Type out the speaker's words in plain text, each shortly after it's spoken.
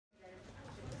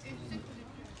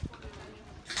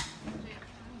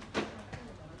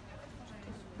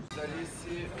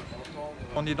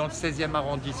On est dans le 16e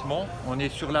arrondissement, on est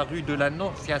sur la rue de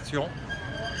l'Annonciation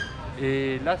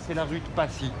et là c'est la rue de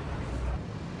Passy.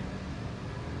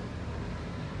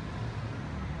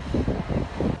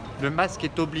 Le masque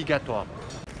est obligatoire.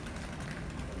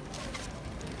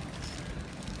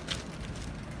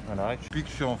 Voilà, depuis que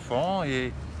je suis enfant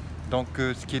et donc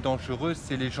ce qui est dangereux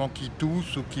c'est les gens qui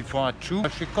toussent ou qui font un tchou. Je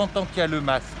suis content qu'il y a le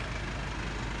masque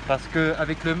parce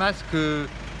qu'avec le masque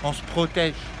on se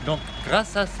protège. Donc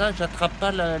grâce à ça j'attrape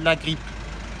pas la grippe.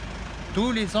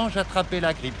 Tous les ans j'attrapais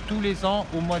la grippe, tous les ans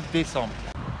au mois de décembre.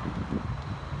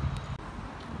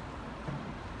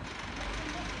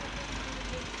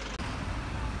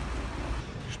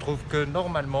 Je trouve que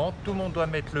normalement tout le monde doit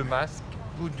mettre le masque.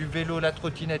 Ou du vélo, la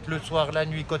trottinette le soir, la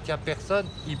nuit, quand il n'y a personne,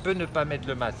 il peut ne pas mettre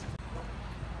le masque.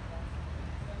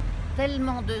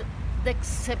 Tellement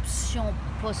d'exceptions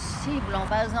possibles.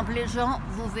 Par exemple, les gens,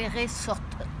 vous verrez, sortent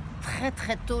très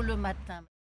très tôt le matin.